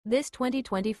This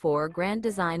 2024 Grand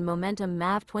Design Momentum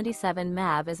MAV 27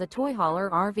 MAV is a toy hauler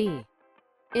RV.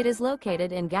 It is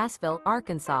located in Gassville,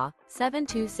 Arkansas,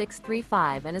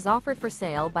 72635 and is offered for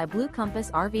sale by Blue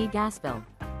Compass RV Gassville.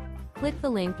 Click the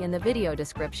link in the video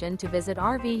description to visit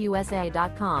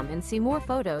RVUSA.com and see more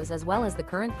photos as well as the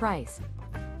current price.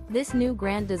 This new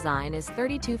Grand Design is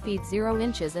 32 feet 0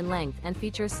 inches in length and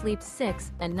features sleeps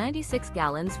 6 and 96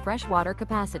 gallons fresh water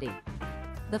capacity.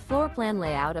 The floor plan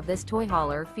layout of this toy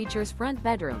hauler features front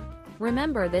bedroom.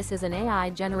 Remember, this is an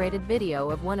AI-generated video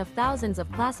of one of thousands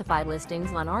of classified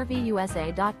listings on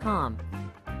RVUSA.com.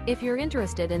 If you're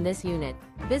interested in this unit,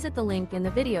 visit the link in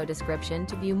the video description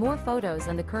to view more photos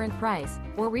and the current price,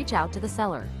 or reach out to the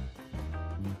seller.